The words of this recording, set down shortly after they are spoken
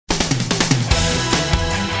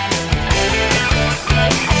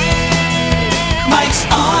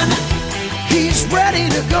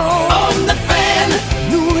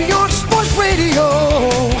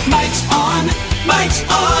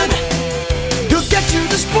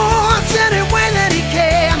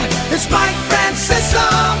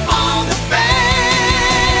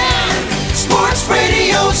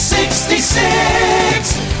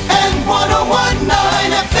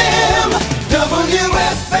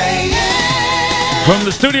From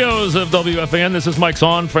the studios of WFAN, this is Mike's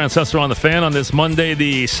on, Francesa on the Fan on this Monday,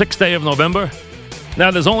 the 6th day of November.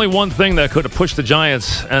 Now, there's only one thing that could have pushed the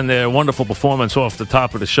Giants and their wonderful performance off the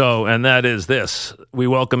top of the show, and that is this. We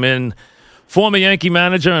welcome in former Yankee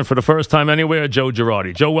manager, and for the first time anywhere, Joe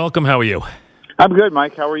Girardi. Joe, welcome. How are you? I'm good,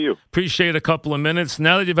 Mike. How are you? Appreciate a couple of minutes.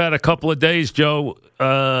 Now that you've had a couple of days, Joe,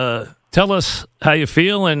 tell us how you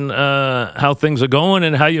feel and how things are going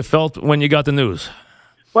and how you felt when you got the news.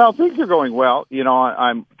 Well, things are going well. You know,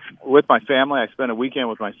 I'm with my family. I spent a weekend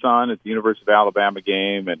with my son at the University of Alabama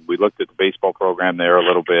game, and we looked at the baseball program there a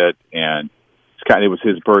little bit. And it was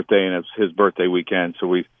his birthday, and it was his birthday weekend,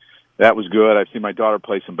 so that was good. I've seen my daughter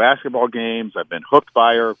play some basketball games. I've been hooked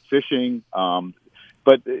by her fishing,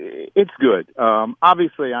 but it's good.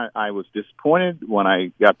 Obviously, I was disappointed when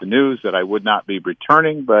I got the news that I would not be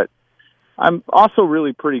returning, but I'm also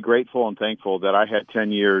really pretty grateful and thankful that I had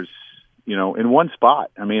 10 years. You know, in one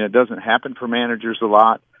spot. I mean, it doesn't happen for managers a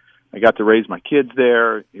lot. I got to raise my kids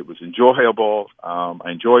there. It was enjoyable.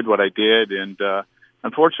 I enjoyed what I did, and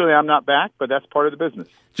unfortunately, I'm not back, but that's part of the business.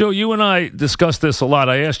 Joe, you and I discussed this a lot.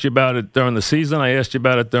 I asked you about it during the season. I asked you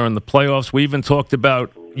about it during the playoffs. We even talked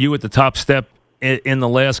about you at the top step in the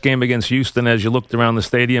last game against Houston as you looked around the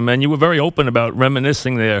stadium, and you were very open about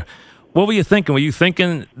reminiscing there. What were you thinking? Were you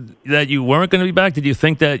thinking that you weren't going to be back? Did you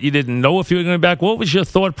think that you didn't know if you were going to be back? What was your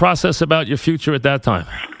thought process about your future at that time?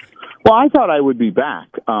 Well, I thought I would be back.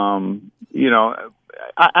 You know,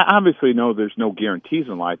 I obviously know there's no guarantees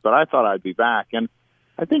in life, but I thought I'd be back. And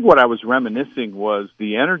I think what I was reminiscing was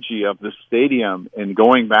the energy of the stadium and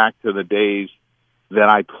going back to the days that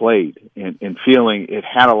I played and feeling it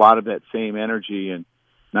had a lot of that same energy and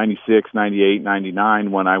 96, 98, 99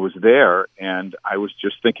 when I was there, and I was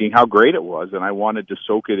just thinking how great it was, and I wanted to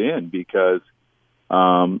soak it in because,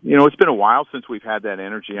 you know, it's been a while since we've had that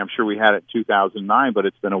energy. I'm sure we had it in 2009, but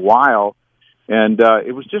it's been a while, and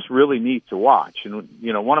it was just really neat to watch. And,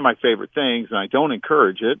 you know, one of my favorite things, and I don't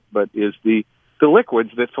encourage it, but is the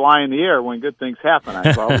liquids that fly in the air when good things happen.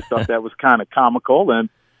 I always thought that was kind of comical, and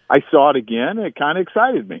I saw it again, and it kind of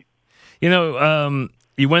excited me. You know,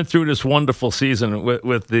 you went through this wonderful season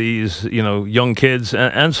with these, you know, young kids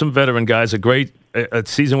and some veteran guys. A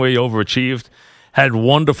season where you overachieved, had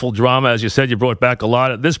wonderful drama, as you said. You brought back a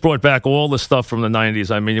lot. This brought back all the stuff from the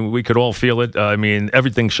 '90s. I mean, we could all feel it. I mean,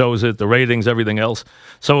 everything shows it, the ratings, everything else.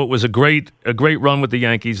 So it was a great run with the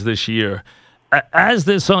Yankees this year. As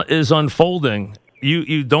this is unfolding,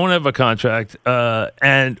 you don't have a contract,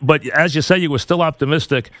 but as you say, you were still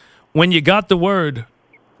optimistic when you got the word.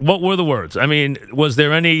 What were the words? I mean, was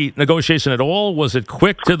there any negotiation at all? Was it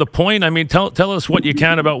quick to the point? I mean, tell us what you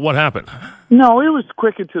can about what happened. No, it was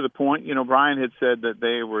quick and to the point. You know, Brian had said that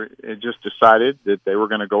they had just decided that they were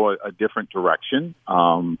going to go a different direction.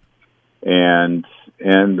 And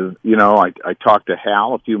you know, I talked to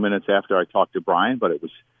Hal a few minutes after I talked to Brian, but it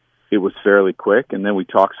was fairly quick. And then we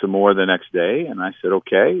talked some more the next day, and I said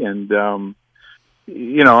okay. And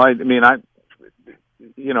you know,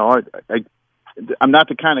 I'm not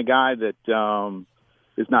the kind of guy that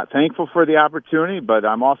is not thankful for the opportunity, but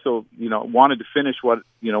I'm also, you know, wanted to finish what,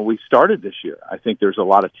 you know, we started this year. I think there's a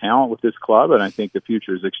lot of talent with this club, and I think the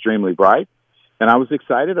future is extremely bright, and I was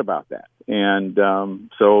excited about that. And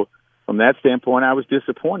so from that standpoint, I was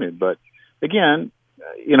disappointed. But again,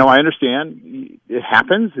 you know, I understand it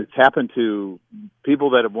happens. It's happened to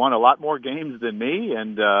people that have won a lot more games than me,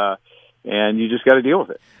 and you just got to deal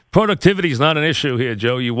with it. Productivity is not an issue here,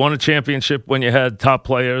 Joe. You won a championship when you had top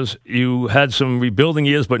players. You had some rebuilding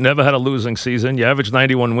years, but never had a losing season. You averaged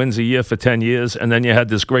 91 wins a year for 10 years, and then you had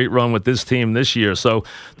this great run with this team this year. So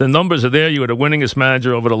the numbers are there. You were the winningest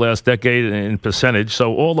manager over the last decade in percentage.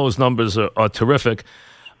 So all those numbers are terrific.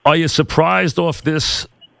 Are you surprised off this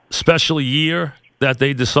special year that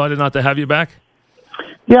they decided not to have you back?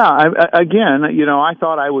 Yeah, again, you know, I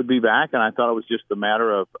thought I would be back, and I thought it was just a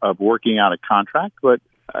matter of working out a contract, but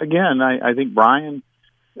again, I think Brian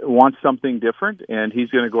wants something different, and he's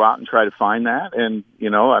going to go out and try to find that. And, you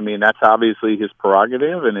know, I mean, that's obviously his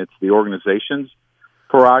prerogative, and it's the organization's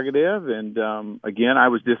prerogative. And, again, I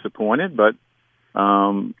was disappointed, but,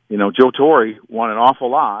 you know, Joe Torre won an awful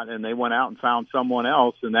lot, and they went out and found someone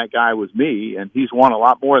else, and that guy was me, and he's won a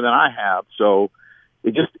lot more than I have. So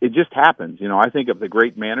it just happens. You know, I think of the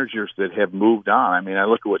great managers that have moved on. I mean, I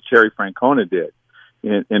look at what Terry Francona did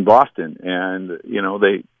in Boston, and, you know,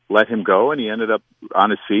 they let him go, and he ended up on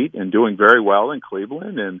his feet and doing very well in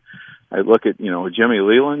Cleveland. And I look at, you know, Jimmy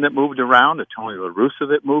Leland that moved around, a Tony La Russa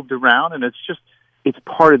that moved around, and it's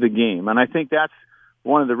part of the game. And I think that's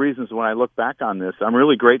one of the reasons when I look back on this, I'm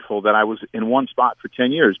really grateful that I was in one spot for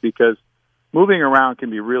 10 years, because moving around can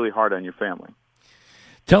be really hard on your family.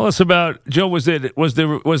 Tell us about, Joe. Was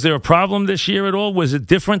there a problem this year at all? Was it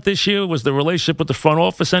different this year? Was the relationship with the front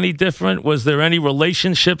office any different? Was there any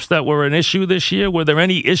relationships that were an issue this year? Were there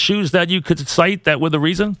any issues that you could cite that were the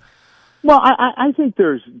reason? Well, I think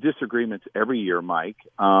there's disagreements every year, Mike.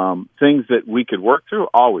 Things that we could work through,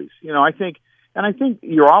 always. I think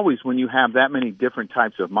you're always, when you have that many different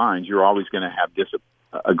types of minds, you're always going to have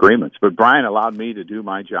disagreements. But Brian allowed me to do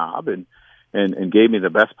my job and gave me the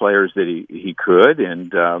best players that he could,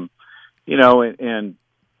 and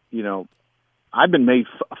I've been made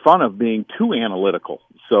fun of being too analytical.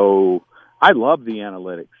 So I love the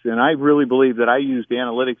analytics, and I really believe that I used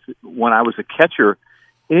analytics when I was a catcher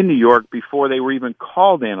in New York before they were even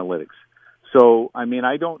called analytics. So I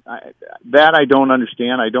don't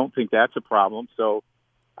understand. I don't think that's a problem. So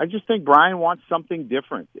I just think Brian wants something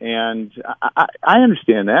different, and I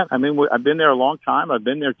understand that. I've been there a long time. I've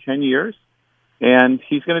been there 10 years. And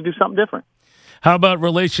he's going to do something different. How about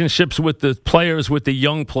relationships with the players, with the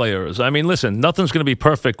young players? Listen, nothing's going to be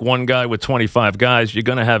perfect, one guy with 25 guys. You're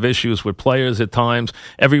going to have issues with players at times.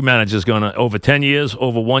 Every manager's going to, over 10 years,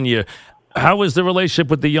 over 1 year. How was the relationship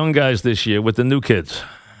with the young guys this year, with the new kids?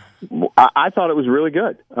 I thought it was really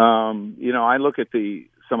good. I look at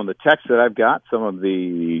some of the texts that I've got, some of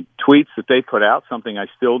the tweets that they put out, something I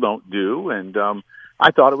still don't do, and I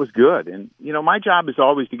thought it was good. And, my job is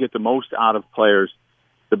always to get the most out of players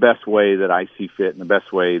the best way that I see fit and the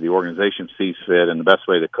best way the organization sees fit and the best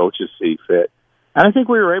way the coaches see fit. And I think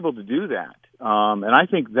we were able to do that. And I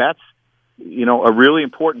think that's, a really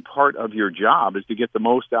important part of your job is to get the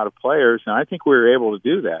most out of players. And I think we were able to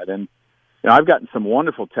do that. And, I've gotten some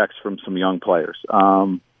wonderful texts from some young players.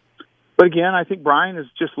 But again, I think Brian is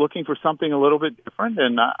just looking for something a little bit different.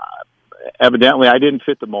 And evidently I didn't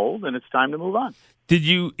fit the mold, and it's time to move on. Did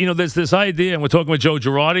there's this idea, and we're talking with Joe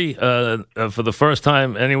Girardi for the first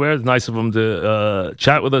time anywhere. It's nice of him to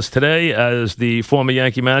chat with us today as the former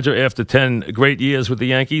Yankee manager after 10 great years with the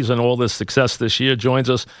Yankees and all this success this year joins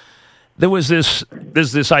us. There's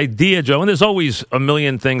this idea, Joe, and there's always a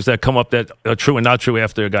million things that come up that are true and not true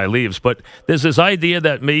after a guy leaves, but there's this idea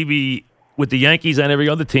that maybe with the Yankees and every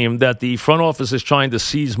other team that the front office is trying to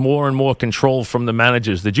seize more and more control from the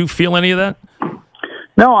managers. Did you feel any of that?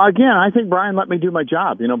 No, again, I think Brian let me do my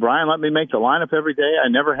job. Brian let me make the lineup every day. I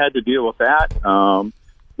never had to deal with that.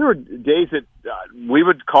 There were days that we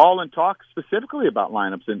would call and talk specifically about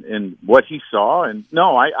lineups and what he saw. And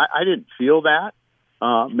no, I didn't feel that.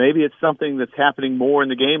 Maybe it's something that's happening more in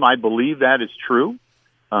the game. I believe that is true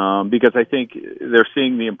because I think they're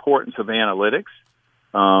seeing the importance of analytics.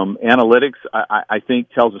 Analytics, I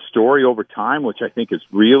think, tells a story over time, which I think is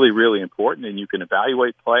really, really important, and you can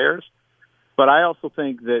evaluate players. But I also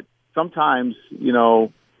think that sometimes,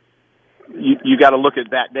 you got to look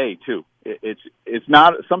at that day too. It's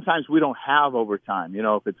not. Sometimes we don't have overtime.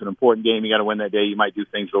 If it's an important game, you got to win that day. You might do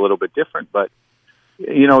things a little bit different. But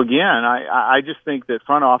again, I just think that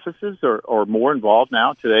front offices are more involved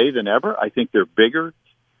now today than ever. I think they're bigger,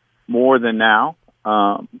 more than now,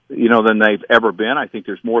 than they've ever been. I think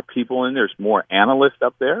there's more people in there. There's more analysts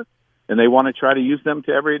up there, and they want to try to use them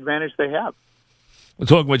to every advantage they have. We're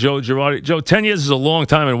talking with Joe Girardi. Joe, 10 years is a long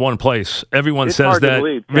time in one place. Everyone it's says hard that. To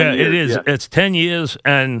believe. Yeah, years, it is. Yeah. It's 10 years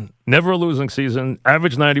and never a losing season.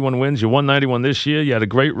 Average 91 wins. You won 91 this year. You had a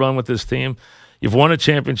great run with this team. You've won a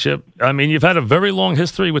championship. You've had a very long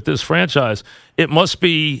history with this franchise. It must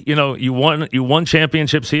be, you won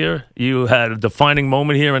championships here. You had a defining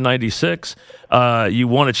moment here in '96. You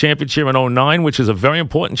won a championship in '09, which is a very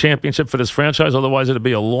important championship for this franchise. Otherwise, it'd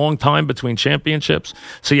be a long time between championships.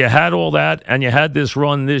 So you had all that, and you had this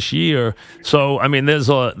run this year. So,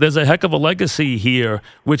 there's a heck of a legacy here,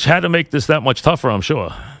 which had to make this that much tougher, I'm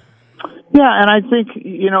sure. Yeah, and I think,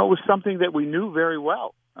 it was something that we knew very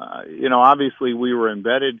well. Obviously we were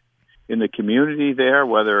embedded in the community there,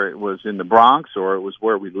 whether it was in the Bronx or it was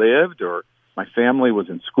where we lived or my family was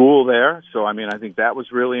in school there. So, I think that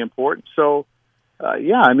was really important. So,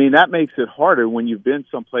 that makes it harder when you've been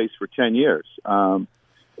someplace for 10 years. And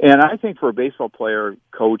I think for a baseball player,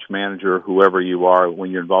 coach, manager, whoever you are,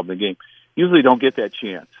 when you're involved in the game, usually don't get that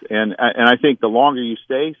chance. And I think the longer you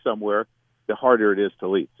stay somewhere, the harder it is to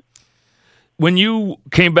leave. When you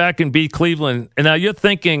came back and beat Cleveland, and now you're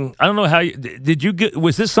thinking, I don't know how,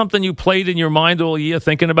 was this something you played in your mind all year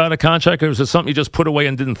thinking about a contract, or was it something you just put away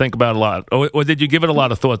and didn't think about a lot? Or did you give it a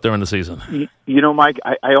lot of thought during the season? Mike,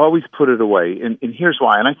 I always put it away, and here's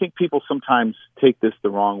why. And I think people sometimes take this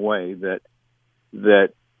the wrong way,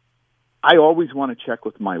 that I always want to check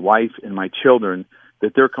with my wife and my children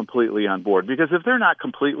that they're completely on board. Because if they're not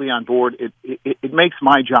completely on board, it makes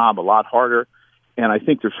my job a lot harder. And I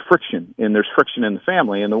think there's friction in the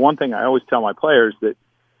family. And the one thing I always tell my players that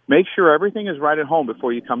make sure everything is right at home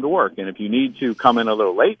before you come to work. And if you need to come in a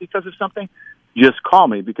little late because of something, just call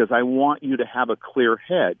me because I want you to have a clear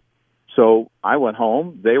head. So I went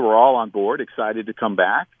home. They were all on board, excited to come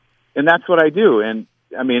back. And that's what I do. And,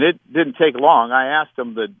 I mean, it didn't take long. I asked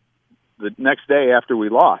them the next day after we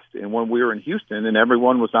lost and when we were in Houston, and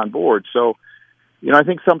everyone was on board. So, I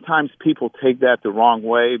think sometimes people take that the wrong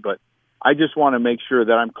way, but I just want to make sure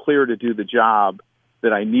that I'm clear to do the job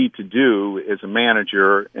that I need to do as a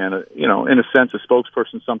manager and, in a sense, a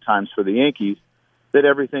spokesperson sometimes for the Yankees, that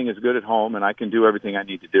everything is good at home and I can do everything I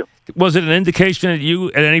need to do. Was it an indication that you,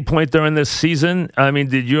 at any point during this season, I mean,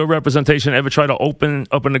 did your representation ever try to open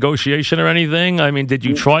up a negotiation or anything? I mean, did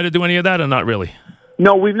you try to do any of that or not really?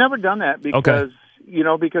 No, we've never done that because,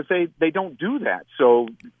 because they don't do that. So,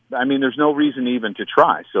 I mean, there's no reason even to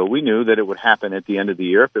try. So we knew that it would happen at the end of the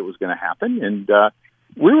year if it was going to happen. And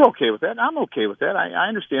we were okay with that. I'm okay with that. I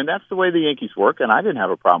understand that's the way the Yankees work, and I didn't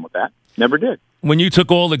have a problem with that. Never did. When you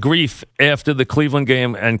took all the grief after the Cleveland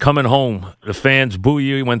game and coming home, the fans boo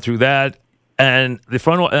you, you went through that, and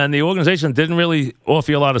the organization didn't really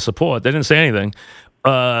offer you a lot of support. They didn't say anything.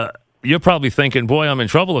 You're probably thinking, boy, I'm in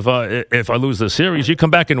trouble if I lose the series. You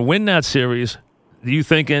come back and win that series. What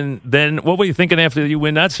were you thinking after you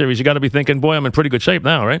win that series? You got to be thinking, boy, I'm in pretty good shape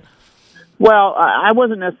now, right? Well, I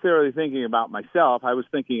wasn't necessarily thinking about myself. I was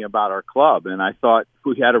thinking about our club, and I thought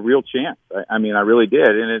we had a real chance. I mean, I really did,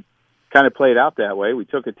 and it kind of played out that way. We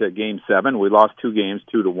took it to Game 7. We lost 2 games,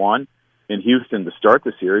 2-1 in Houston to start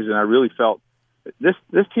the series, and I really felt this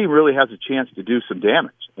team really has a chance to do some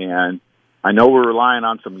damage. And I know we're relying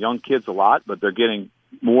on some young kids a lot, but they're getting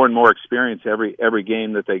more and more experience every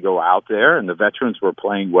game that they go out there, and the veterans were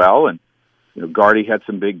playing well, and Girardi had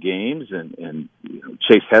some big games, and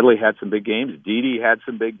Chase Headley had some big games. Didi had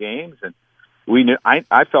some big games, and we knew.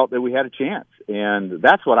 I felt that we had a chance, and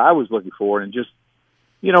that's what I was looking for. And just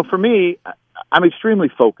for me, I'm extremely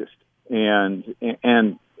focused, and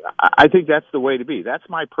I think that's the way to be. That's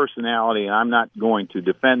my personality, and I'm not going to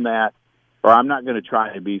defend that, or I'm not going to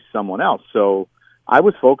try to be someone else. So I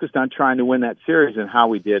was focused on trying to win that series and how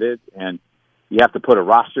we did it, and you have to put a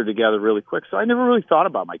roster together really quick. So I never really thought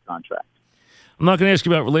about my contract. I'm not going to ask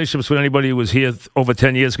you about relationships with anybody who was here over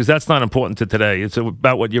 10 years because that's not important to today. It's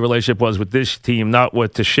about what your relationship was with this team, not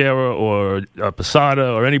with Teixeira or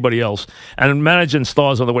Posada or anybody else. And managing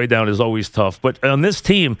stars on the way down is always tough. But on this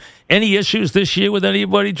team, any issues this year with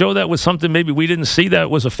anybody, Joe, that was something maybe we didn't see that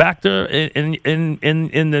was a factor in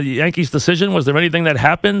the Yankees' decision? Was there anything that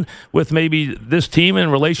happened with maybe this team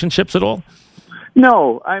and relationships at all?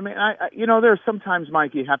 No, I mean, there are sometimes,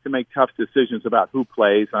 Mike, you have to make tough decisions about who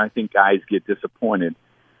plays, and I think guys get disappointed.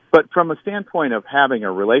 But from a standpoint of having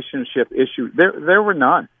a relationship issue, there were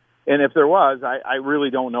none. And if there was, I really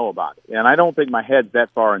don't know about it. And I don't think my head's that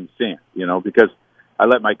far in the sand, because I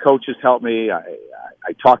let my coaches help me.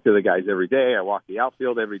 I talk to the guys every day. I walk the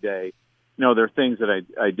outfield every day. There are things that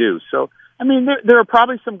I do. So, I mean, there are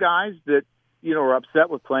probably some guys that, are upset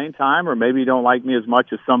with playing time or maybe don't like me as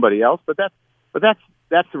much as somebody else, but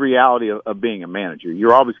that's the reality of being a manager.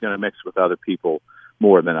 You're always going to mix with other people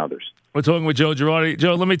more than others. We're talking with Joe Girardi.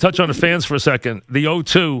 Joe, let me touch on the fans for a second. The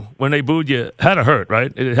 0-2, when they booed you, had to hurt,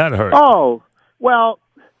 right? It had to hurt. Oh, well,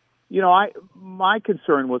 my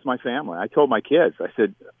concern was my family. I told my kids, I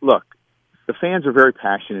said, look, the fans are very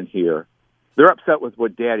passionate here. They're upset with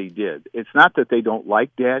what Daddy did. It's not that they don't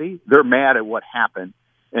like Daddy. They're mad at what happened.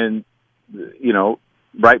 And,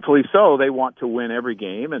 rightfully so, they want to win every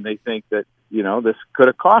game, and they think that, this could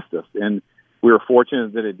have cost us. And we were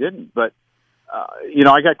fortunate that it didn't. But,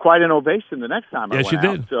 I got quite an ovation the next time I went out. Yes,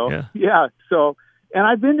 you did. So, yeah. So, and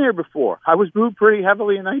I've been there before. I was booed pretty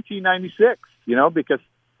heavily in 1996, because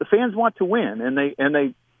the fans want to win,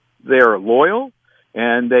 and they're loyal,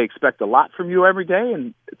 and they expect a lot from you every day,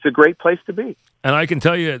 and it's a great place to be. And I can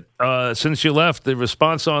tell you, since you left, the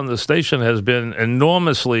response on the station has been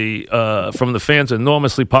enormously, from the fans,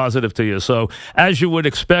 enormously positive to you. So, as you would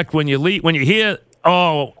expect, when you leave, when you hear,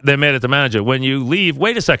 oh, they're mad at the manager. When you leave,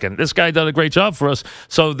 wait a second, this guy done a great job for us.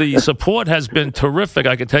 So the support has been terrific.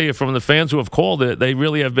 I can tell you from the fans who have called it, they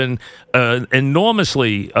really have been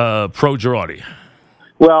enormously pro Girardi.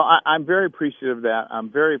 Well, I'm very appreciative of that. I'm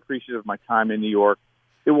very appreciative of my time in New York.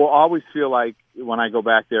 It will always feel like when I go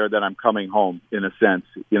back there that I'm coming home, in a sense.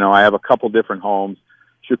 I have a couple different homes.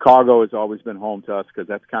 Chicago has always been home to us because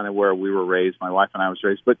that's kind of where we were raised. My wife and I was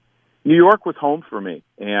raised. But New York was home for me.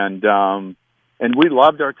 And we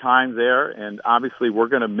loved our time there. And obviously we're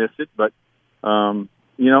going to miss it. But,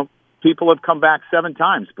 people have come back 7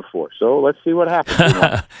 times before. So let's see what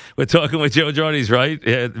happens. We're talking with Joe Girardi,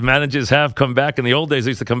 right? Managers have come back. In the old days,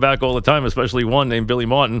 they used to come back all the time, especially one named Billy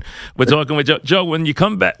Martin. We're talking with Joe. Joe, when you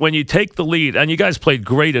come back, when you take the lead, and you guys played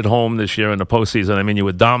great at home this year in the postseason. I mean, you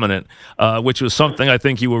were dominant, which was something I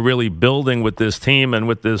think you were really building with this team and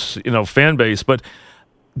with this, fan base. But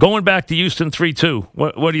going back to Houston 3-2,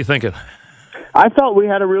 what are you thinking? I thought we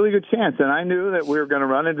had a really good chance, and I knew that we were going to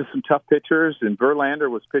run into some tough pitchers, and Verlander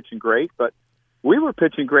was pitching great, but we were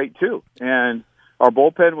pitching great too. And our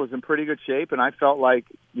bullpen was in pretty good shape, and I felt like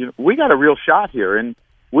we got a real shot here, and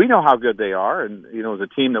we know how good they are, and it was a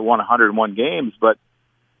team that won 101 games. But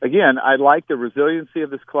again, I like the resiliency of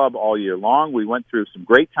this club all year long. We went through some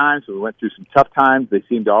great times, we went through some tough times. They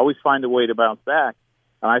seemed to always find a way to bounce back,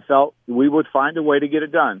 and I felt we would find a way to get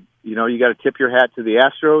it done. You got to tip your hat to the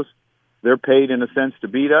Astros. They're paid, in a sense, to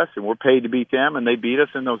beat us, and we're paid to beat them, and they beat us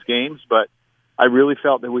in those games. But I really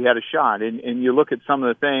felt that we had a shot. And you look at some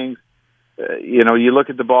of the things, you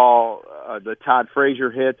look at the ball, the Todd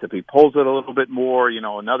Frazier hits. If he pulls it a little bit more,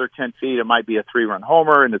 another 10 feet, it might be a 3-run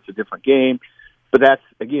homer, and it's a different game. But that's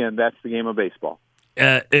the game of baseball.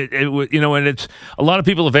 And it's a lot of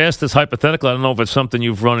people have asked this hypothetical. I don't know if it's something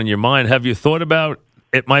you've run in your mind. Have you thought about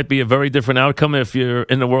it might be a very different outcome if you're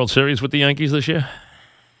in the World Series with the Yankees this year?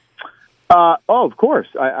 Of course.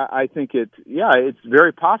 I think it's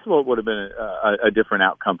very possible it would have been a different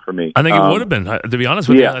outcome for me. I think it would have been. To be honest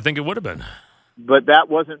with you, I think it would have been. But that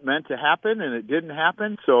wasn't meant to happen, and it didn't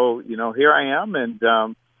happen. So, here I am,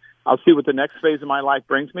 and I'll see what the next phase of my life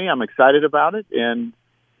brings me. I'm excited about it, and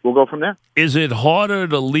we'll go from there. Is it harder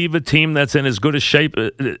to leave a team that's in as good a shape?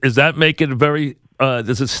 Does that make it very...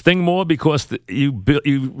 does it sting more because you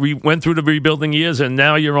went through the rebuilding years and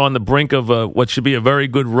now you're on the brink of what should be a very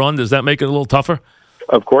good run? Does that make it a little tougher?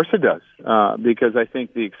 Of course it does, because I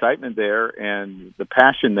think the excitement there and the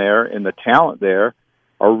passion there and the talent there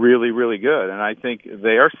are really, really good. And I think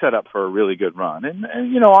they are set up for a really good run. And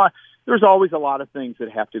there's always a lot of things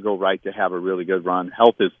that have to go right to have a really good run.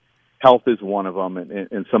 Health is one of them,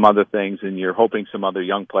 and some other things, and you're hoping some other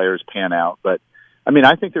young players pan out. But,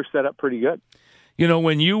 I think they're set up pretty good.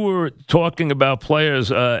 When you were talking about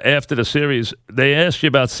players after the series, they asked you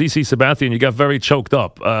about CC Sabathia, and you got very choked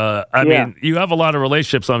up. I mean, you have a lot of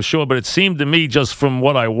relationships, I'm sure, but it seemed to me, just from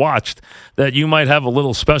what I watched, that you might have a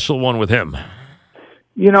little special one with him.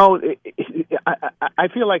 I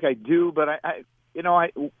feel like I do, but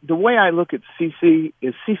the way I look at CC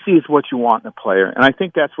is what you want in a player, and I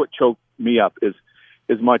think that's what choked me up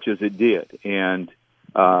as much as it did. And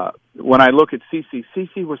when I look at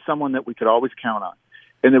CC was someone that we could always count on,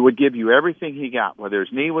 and that would give you everything he got, whether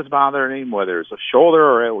his knee was bothering him, whether it's a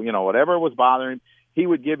shoulder or whatever was bothering him, he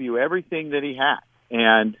would give you everything that he had.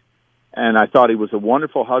 And I thought he was a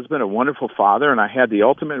wonderful husband, a wonderful father, and I had the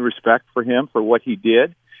ultimate respect for him for what he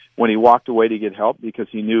did when he walked away to get help, because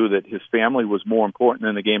he knew that his family was more important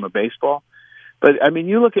than the game of baseball. But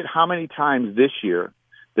you look at how many times this year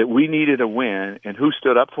that we needed a win, and who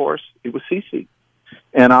stood up for us? It was CC.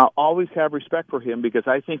 And I'll always have respect for him, because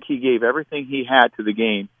I think he gave everything he had to the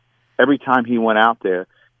game every time he went out there.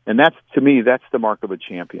 And to me, that's the mark of a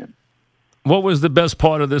champion. What was the best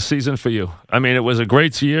part of this season for you? It was a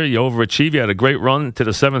great year. You overachieved. You had a great run to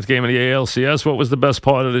the 7th game of the ALCS. What was the best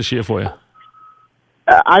part of this year for you?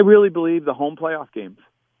 I really believe the home playoff games.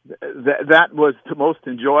 That was the most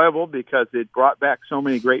enjoyable, because it brought back so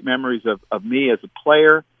many great memories of me as a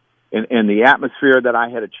player, and the atmosphere that I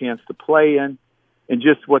had a chance to play in. And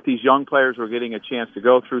just what these young players were getting a chance to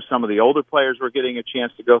go through, some of the older players were getting a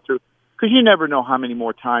chance to go through, because you never know how many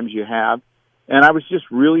more times you have. And I was just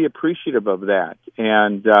really appreciative of that.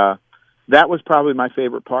 And that was probably my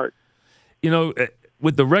favorite part.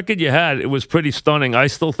 With the record you had, it was pretty stunning. I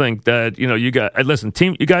still think that,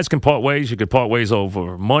 team, you guys can part ways. You could part ways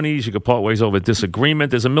over monies. You could part ways over disagreement.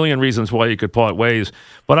 There's a million reasons why you could part ways.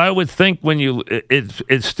 But I would think when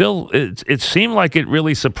it seemed like it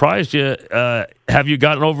really surprised you. Have you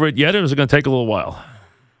gotten over it yet, or is it going to take a little while?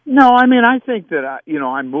 No, I think that,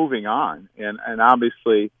 I'm moving on. And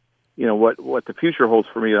obviously, what the future holds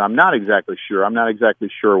for me, I'm not exactly sure. I'm not exactly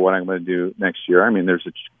sure what I'm going to do next year. There's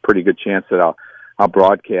a pretty good chance that I'll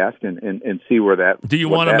broadcast and see where that. Do you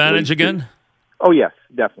want to manage again? Oh yes,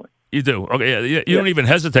 definitely. You do. Okay, yeah. You don't even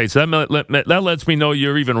hesitate. So that lets me know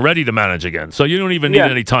you're even ready to manage again. So you don't even need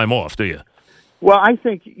any time off, do you? Well, I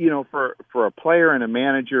think for a player and a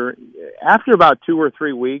manager, after about 2 or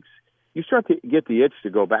 3 weeks, you start to get the itch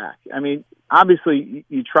to go back. Obviously,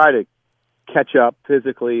 you try to catch up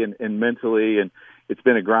physically and mentally, and it's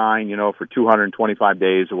been a grind, for 225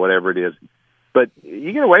 days or whatever it is. But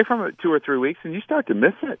you get away from it 2 or 3 weeks, and you start to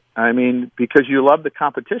miss it. I mean, because you love the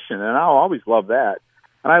competition, and I'll always love that.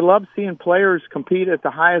 And I love seeing players compete at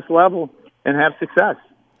the highest level and have success.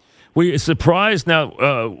 Were you surprised?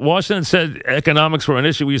 Now, Washington said economics were an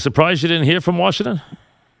issue. Were you surprised you didn't hear from Washington?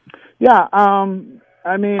 Yeah,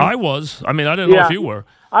 I mean... I was. I mean, I didn't know if you were.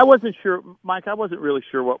 I wasn't sure, Mike. I wasn't really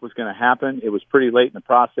sure what was going to happen. It was pretty late in the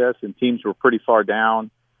process, and teams were pretty far down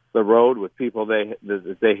the road with people they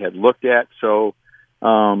had looked at. So,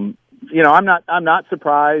 I'm not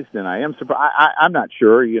surprised, and I am surprised. I'm not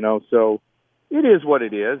sure, So it is what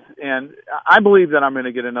it is, and I believe that I'm going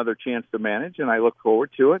to get another chance to manage, and I look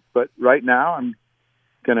forward to it. But right now, I'm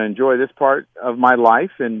going to enjoy this part of my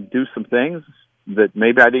life and do some things that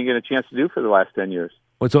maybe I didn't get a chance to do for the last 10 years.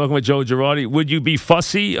 We're talking with Joe Girardi. Would you be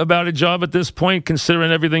fussy about a job at this point,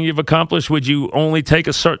 considering everything you've accomplished? Would you only take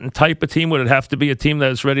a certain type of team? Would it have to be a team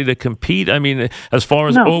that's ready to compete? I mean, as far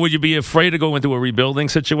as, or would you be afraid to go into a rebuilding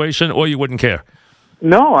situation, or you wouldn't care?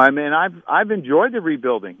 No, I mean, I've enjoyed the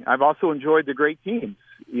rebuilding. I've also enjoyed the great teams.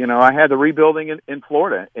 I had the rebuilding in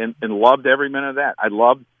Florida and loved every minute of that. I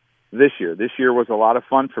loved this year. This year was a lot of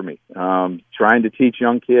fun for me, trying to teach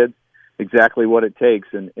young kids exactly what it takes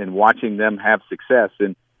and watching them have success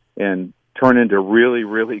and turn into really,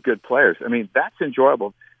 really good players. I mean, that's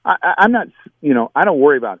enjoyable. I'm not, I don't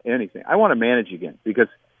worry about anything. I want to manage again because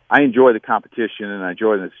I enjoy the competition and I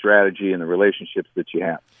enjoy the strategy and the relationships that you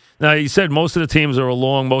have. Now, you said most of the teams are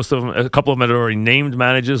along. Most of them, a couple of them had already named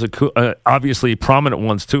managers, obviously prominent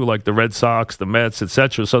ones too, like the Red Sox, the Mets,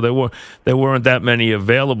 etc. So there weren't that many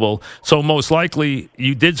available. So most likely,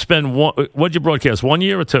 you did spend what'd you broadcast? 1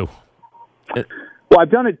 year or two? Well,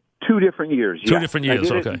 I've done it 2 different years. Two different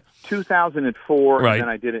years, I did it in 2004, right. And then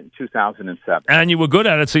I did it in 2007. And you were good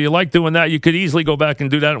at it, so you like doing that. You could easily go back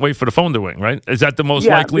and do that and wait for the phone to ring, right? Is that the most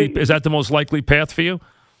likely? Is that the most likely path for you?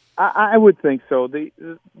 I would think so. The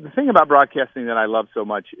thing about broadcasting that I love so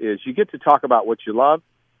much is you get to talk about what you love,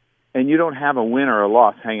 and you don't have a win or a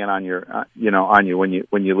loss hanging on your, on you when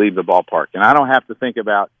you leave the ballpark. And I don't have to think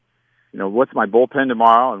about, what's my bullpen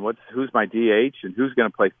tomorrow and who's my DH and who's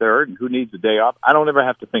going to play third and who needs a day off. I don't ever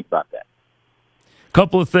have to think about that.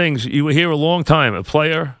 Couple of things. You were here a long time, a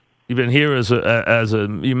player. You've been here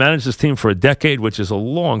you managed this team for a decade, which is a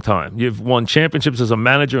long time. You've won championships as a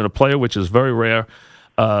manager and a player, which is very rare.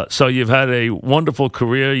 So you've had a wonderful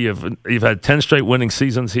career. You've had 10 straight winning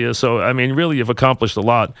seasons here. So, I mean, really, you've accomplished a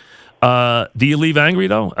lot. Do you leave angry,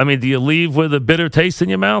 though? I mean, do you leave with a bitter taste in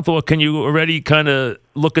your mouth, or can you already kind of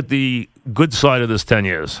look at the good side of this 10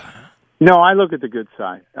 years? No, I look at the good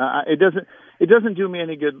side. It doesn't do me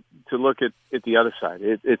any good to look at the other side.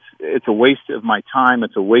 It's a waste of my time.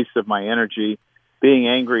 It's a waste of my energy. Being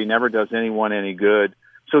angry never does anyone any good.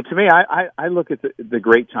 So to me, I look at the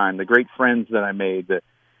great time, the great friends that I made,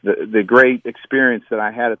 the great experience that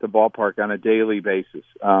I had at the ballpark on a daily basis.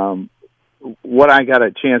 What I got a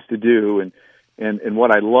chance to do and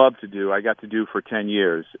what I love to do, I got to do for 10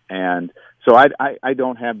 years. And so I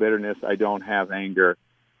don't have bitterness. I don't have anger.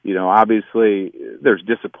 Obviously there's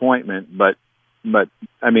disappointment, but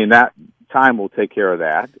I mean, that time will take care of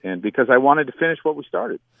that. And because I wanted to finish what we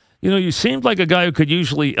started. You seemed like a guy who could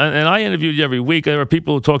usually, and I interviewed you every week. There are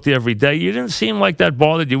people who talk to you every day. You didn't seem like that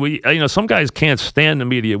bothered you. Some guys can't stand the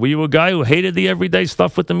media. Were you a guy who hated the everyday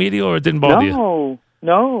stuff with the media, or it didn't bother you?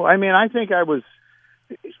 No. I mean, I think I was,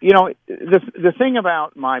 the thing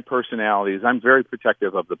about my personality is I'm very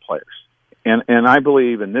protective of the players. And I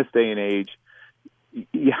believe in this day and age,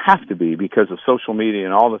 you have to be because of social media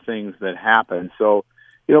and all the things that happen. So,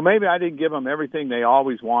 maybe I didn't give them everything they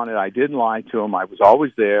always wanted. I didn't lie to them. I was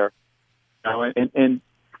always there. And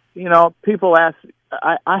people ask,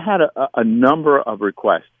 I had a number of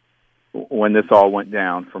requests when this all went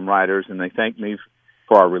down from writers, and they thanked me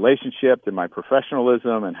for our relationship and my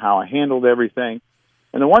professionalism and how I handled everything.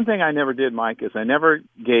 And the one thing I never did, Mike, is I never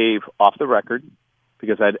gave off the record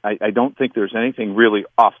because I don't think there's anything really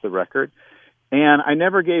off the record. And I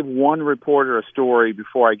never gave one reporter a story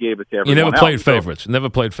before I gave it to everyone else. You never played favorites. Never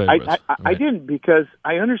played favorites. I didn't, because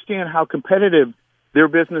I understand how competitive their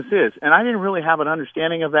business is. And I didn't really have an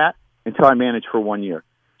understanding of that until I managed for 1 year.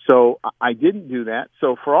 So I didn't do that.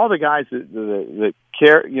 So for all the guys that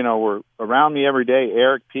care, were around me every day,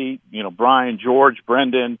 Eric, Pete, Brian, George,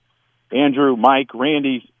 Brendan, Andrew, Mike,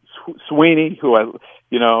 Randy, Sweeney, who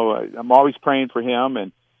I'm always praying for him,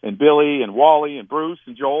 and Billy and Wally and Bruce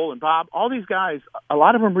and Joel and Bob, all these guys, a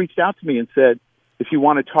lot of them reached out to me and said, if you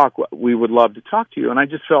want to talk, we would love to talk to you. And I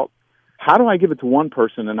just felt, how do I give it to one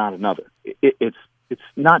person and not another? It's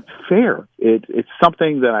not fair. It's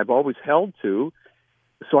something that I've always held to,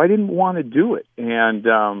 so I didn't want to do it.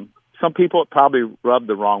 And some people it probably rubbed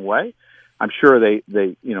the wrong way. I'm sure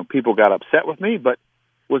they people got upset with me, but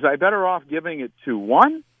was I better off giving it to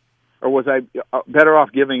one, or was I better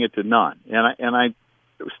off giving it to none? And I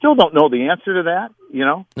still don't know the answer to that,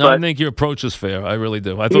 No, but I think your approach is fair. I really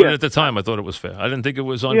do. I thought at the time I thought it was fair. I didn't think it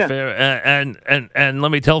was unfair. Yeah. And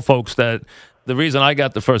let me tell folks that the reason I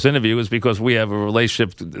got the first interview is because we have a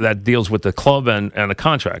relationship that deals with the club and a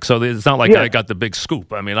contract. So it's not like I got the big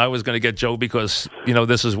scoop. I mean, I was going to get Joe because,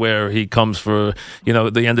 this is where he comes for,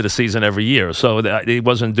 the end of the season every year. So he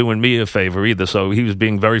wasn't doing me a favor either. So he was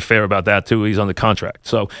being very fair about that, too. He's on the contract.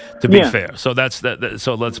 So to be fair. So that's that.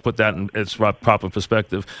 So let's put that in its proper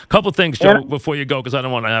perspective. Couple things, Joe, before you go, because I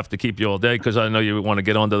don't want to have to keep you all day because I know you want to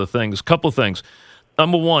get on to the things. Couple things.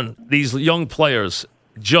 Number one, these young players.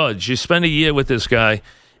 Judge, you spend a year with this guy.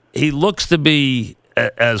 He looks to be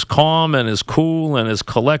as calm and as cool and as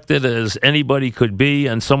collected as anybody could be,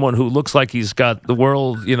 and someone who looks like he's got the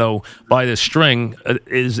world, by the string.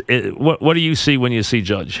 What do you see when you see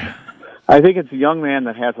Judge? I think it's a young man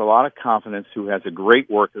that has a lot of confidence, who has a great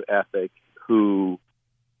work ethic, who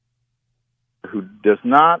does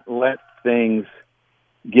not let things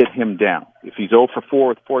get him down. If he's 0 for 4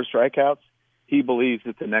 with 4 strikeouts, he believes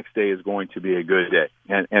that the next day is going to be a good day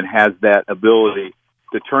and has that ability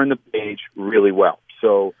to turn the page really well.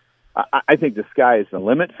 So I think the sky is the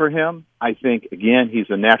limit for him. I think, again, he's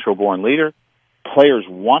a natural-born leader. Players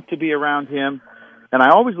want to be around him. And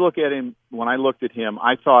I always look at him, when I looked at him,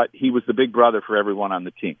 I thought he was the big brother for everyone on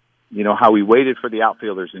the team. How he waited for the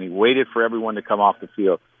outfielders and he waited for everyone to come off the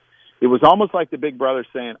field. It was almost like the big brother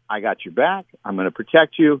saying, I got your back, I'm going to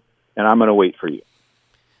protect you, and I'm going to wait for you.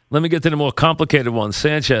 Let me get to the more complicated one,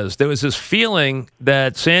 Sanchez. There was this feeling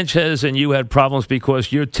that Sanchez and you had problems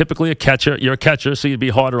because you're typically a catcher. You're a catcher, so you'd be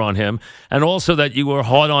harder on him. And also that you were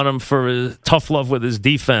hard on him for his tough love with his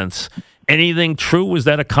defense. Anything true? Was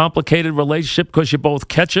that a complicated relationship because you're both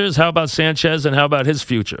catchers? How about Sanchez and how about his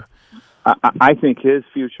future? I think his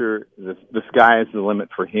future, the sky is the limit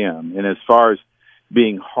for him. And as far as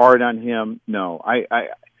being hard on him, no.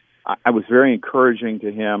 I was very encouraging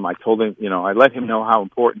to him. I told him, I let him know how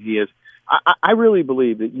important he is. I really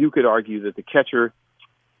believe that you could argue that the catcher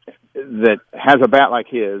that has a bat like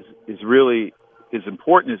his is really as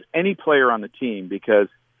important as any player on the team, because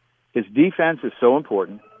his defense is so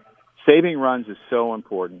important. Saving runs is so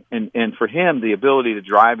important. And for him, the ability to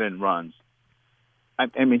drive in runs.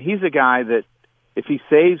 I mean, he's a guy that if he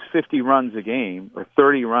saves 50 runs a game or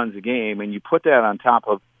 30 runs a game, and you put that on top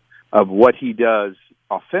of what he does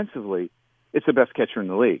offensively, it's the best catcher in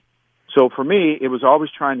the league. So for me, it was always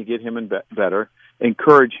trying to get him in better,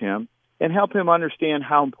 encourage him, and help him understand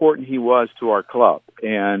how important he was to our club.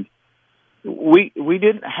 And we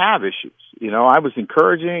didn't have issues. I was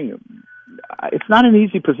encouraging. It's not an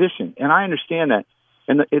easy position, and I understand that.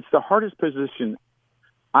 And it's the hardest position,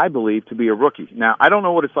 I believe, to be a rookie. Now, I don't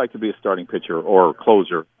know what it's like to be a starting pitcher or a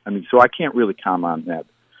closer. So I can't really comment on that.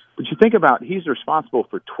 But you think about, he's responsible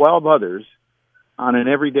for 12 others on an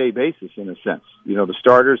everyday basis, in a sense. The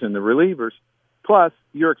starters and the relievers. Plus,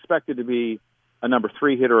 you're expected to be a number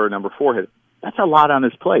 3 hitter or a number 4 hitter. That's a lot on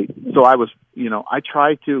his plate. So I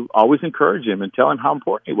tried to always encourage him and tell him how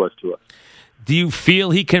important he was to us. Do you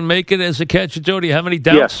feel he can make it as a catcher, Joe? Do you have any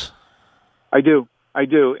doubts? Yes, I do.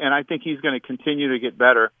 And I think he's going to continue to get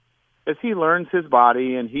better as he learns his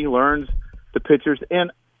body and he learns the pitchers.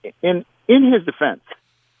 And in his defense,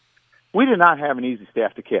 we did not have an easy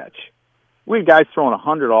staff to catch. We had guys throwing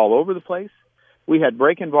 100 all over the place. We had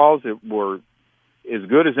breaking balls that were as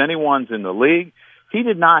good as anyone's in the league. He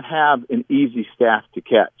did not have an easy staff to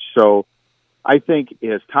catch. So I think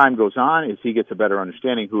as time goes on, as he gets a better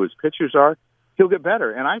understanding who his pitchers are, he'll get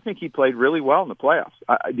better. And I think he played really well in the playoffs.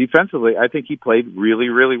 Defensively, I think he played really,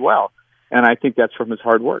 really well. And I think that's from his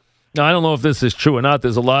hard work. Now, I don't know if this is true or not.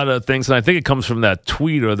 There's a lot of things, and I think it comes from that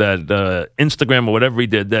tweet or that Instagram or whatever he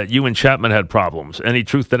did, that you and Chapman had problems. Any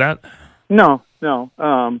truth to that? No.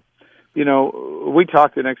 We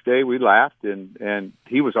talked the next day. We laughed, and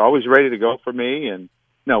he was always ready to go for me. And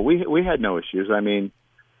no, we had no issues. I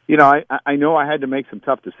know I had to make some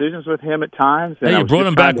tough decisions with him at times. And you brought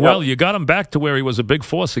him back well. You got him back to where he was a big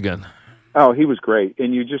force again. Oh, he was great.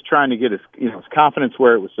 And you're just trying to get his confidence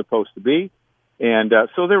where it was supposed to be. And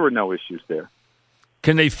so there were no issues there.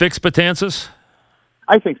 Can they fix Betances?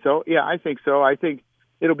 I think so. Yeah, I think so. I think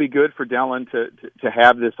it'll be good for Dellin to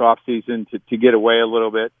have this offseason to get away a little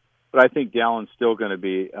bit. But I think Dellin's still going to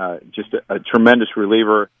be just a tremendous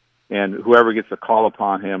reliever. And whoever gets a call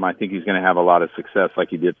upon him, I think he's going to have a lot of success like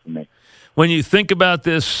he did for me. When you think about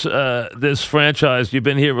this franchise, you've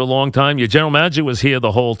been here a long time. Your general manager was here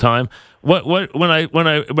the whole time. When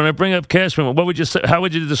I bring up Cashman, what would you say? How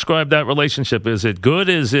would you describe that relationship? Is it good?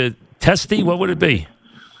 Is it Testy? What would it be?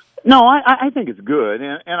 No, I think it's good,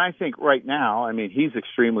 and I think right now, I mean, he's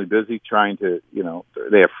extremely busy trying to,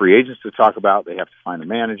 they have free agents to talk about. They have to find a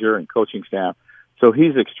manager and coaching staff, so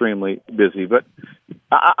he's extremely busy. But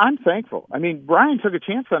I'm thankful. I mean, Brian took a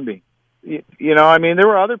chance on me. I mean, there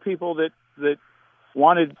were other people that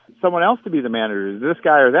wanted someone else to be the manager, this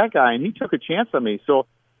guy or that guy, and he took a chance on me. So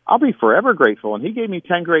I'll be forever grateful. And he gave me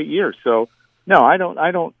 10 great years. So no, I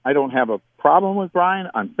don't have a problem with Brian.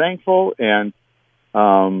 I'm thankful, and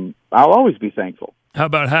I'll always be thankful. How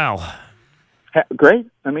about Hal? Great.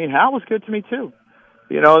 I mean, Hal was good to me too.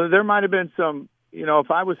 There might have been some.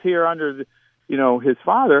 If I was here under his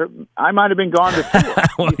father, I might have been gone before.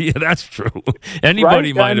 Well, yeah, that's true.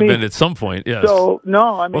 Anybody might have been at some point, yes. So,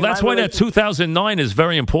 no, I mean... Well, that's why that 2009 is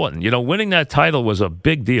very important. Winning that title was a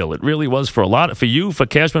big deal. It really was for you, for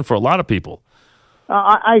Cashman, for a lot of people.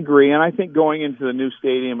 I agree, and I think going into the new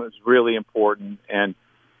stadium is really important. And,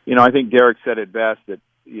 I think Derek said it best, that,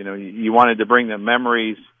 you wanted to bring the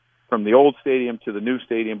memories from the old stadium to the new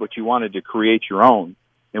stadium, but you wanted to create your own.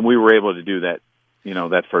 And we were able to do that,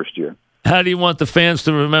 that first year. How do you want the fans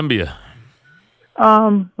to remember you?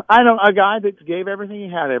 A guy that gave everything he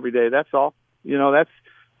had every day. That's all.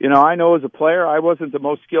 I know as a player, I wasn't the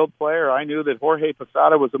most skilled player. I knew that Jorge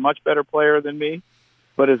Posada was a much better player than me.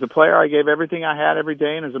 But as a player, I gave everything I had every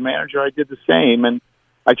day, and as a manager, I did the same. And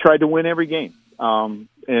I tried to win every game.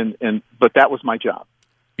 But that was my job.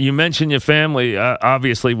 You mentioned your family.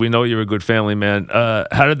 Obviously, we know you're a good family man.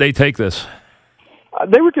 How did they take this?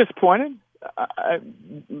 They were disappointed.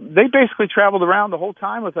 They basically traveled around the whole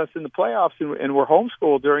time with us in the playoffs and were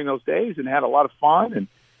homeschooled during those days and had a lot of fun. And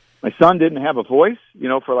my son didn't have a voice,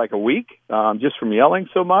 for like a week, just from yelling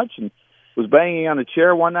so much, and was banging on the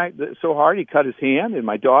chair one night so hard he cut his hand. And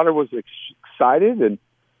my daughter was excited and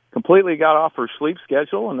completely got off her sleep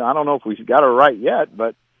schedule. And I don't know if we got her right yet,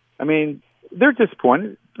 but I mean, they're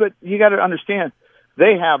disappointed. But you got to understand,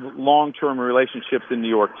 they have long-term relationships in New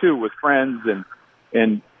York too, with friends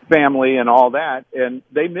and family and all that, and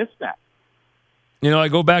they miss that. I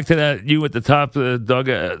go back to that, you at the top of the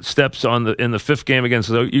dugout steps in the fifth game against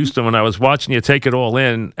Houston when I was watching you take it all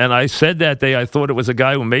in, and I said that day I thought it was a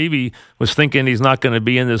guy who maybe was thinking he's not going to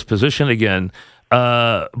be in this position again.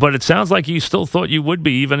 But it sounds like you still thought you would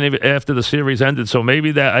be even after the series ended. So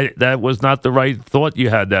maybe that was not the right thought you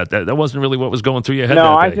had. That wasn't really what was going through your head.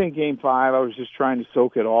 No, that day. I think Game 5, I was just trying to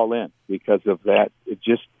soak it all in because of that.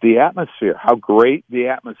 Just the atmosphere, how great the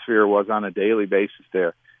atmosphere was on a daily basis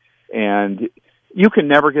there, and you can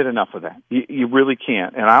never get enough of that. You really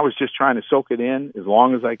can't. And I was just trying to soak it in as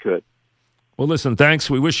long as I could. Well, listen, thanks.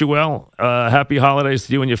 We wish you well. Happy holidays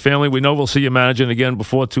to you and your family. We know we'll see you managing again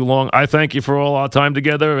before too long. I thank you for all our time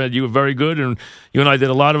together. And you were very good. And you and I did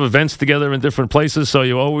a lot of events together in different places. So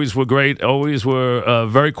you always were great, always were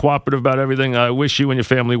very cooperative about everything. I wish you and your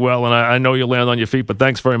family well. And I know you'll land on your feet. But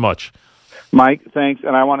thanks very much. Mike, thanks.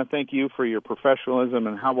 And I want to thank you for your professionalism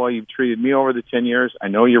and how well you've treated me over the 10 years. I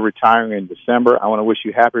know you're retiring in December. I want to wish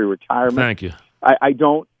you happy retirement. Thank you. I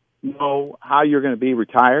don't know how you're going to be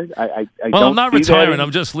retired. I'm not retiring.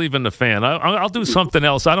 I'm just leaving the fan. I'll do something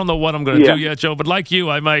else. I don't know what I'm going to do yet, Joe. But like you,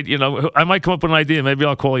 I might come up with an idea. Maybe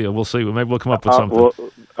I'll call you. We'll see. Maybe we'll come up with something.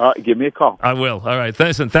 Well, give me a call. I will. All right.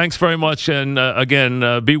 Thanks very much. And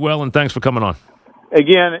again, be well. And thanks for coming on.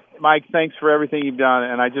 Again, Mike, thanks for everything you've done.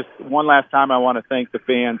 And one last time, I want to thank the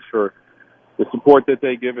fans for the support that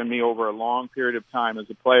they've given me over a long period of time as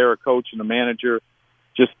a player, a coach, and a manager.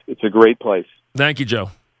 It's a great place. Thank you,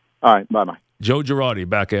 Joe. All right, bye-bye. Joe Girardi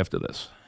back after this.